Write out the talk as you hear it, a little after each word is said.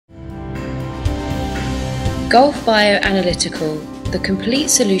Gulf Bio Analytical, the complete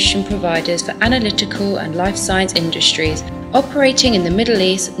solution providers for analytical and life science industries operating in the Middle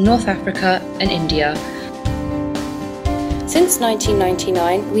East, North Africa and India. Since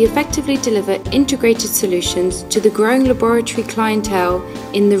 1999, we effectively deliver integrated solutions to the growing laboratory clientele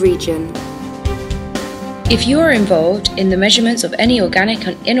in the region. If you are involved in the measurements of any organic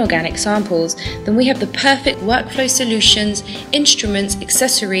and inorganic samples, then we have the perfect workflow solutions, instruments,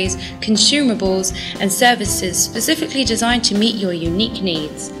 accessories, consumables, and services specifically designed to meet your unique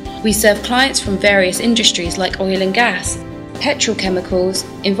needs. We serve clients from various industries like oil and gas, petrochemicals,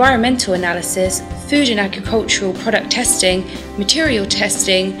 environmental analysis, food and agricultural product testing, material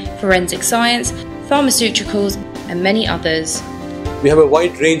testing, forensic science, pharmaceuticals, and many others. We have a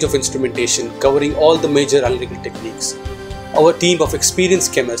wide range of instrumentation covering all the major analytical techniques. Our team of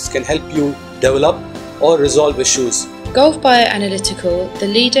experienced chemists can help you develop or resolve issues. Gulf Bio Analytical, the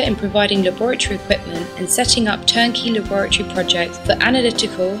leader in providing laboratory equipment and setting up turnkey laboratory projects for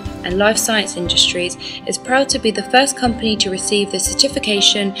analytical and life science industries, is proud to be the first company to receive the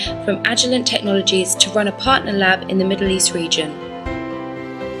certification from Agilent Technologies to run a partner lab in the Middle East region.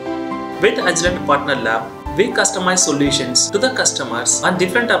 With Agilent Partner Lab, we customize solutions to the customers on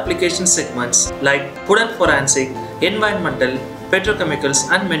different application segments like food and forensic, environmental,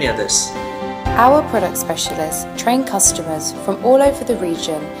 petrochemicals and many others. Our product specialists train customers from all over the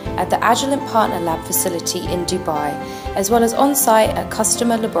region at the Agilent Partner Lab facility in Dubai, as well as on-site at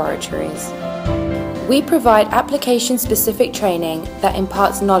customer laboratories. We provide application-specific training that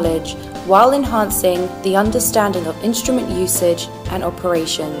imparts knowledge while enhancing the understanding of instrument usage and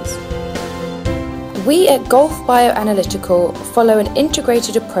operations. We at Gulf Bio Analytical follow an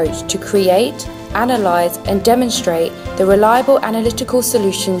integrated approach to create, analyze, and demonstrate the reliable analytical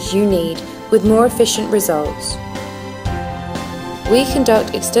solutions you need with more efficient results. We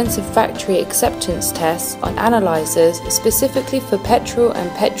conduct extensive factory acceptance tests on analyzers specifically for petrol and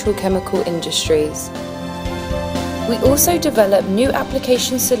petrochemical industries. We also develop new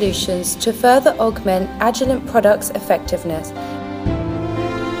application solutions to further augment Agilent products' effectiveness.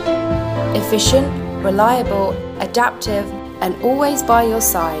 Efficient, reliable, adaptive, and always by your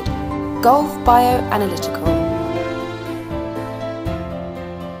side. Gulf Bio Analytical.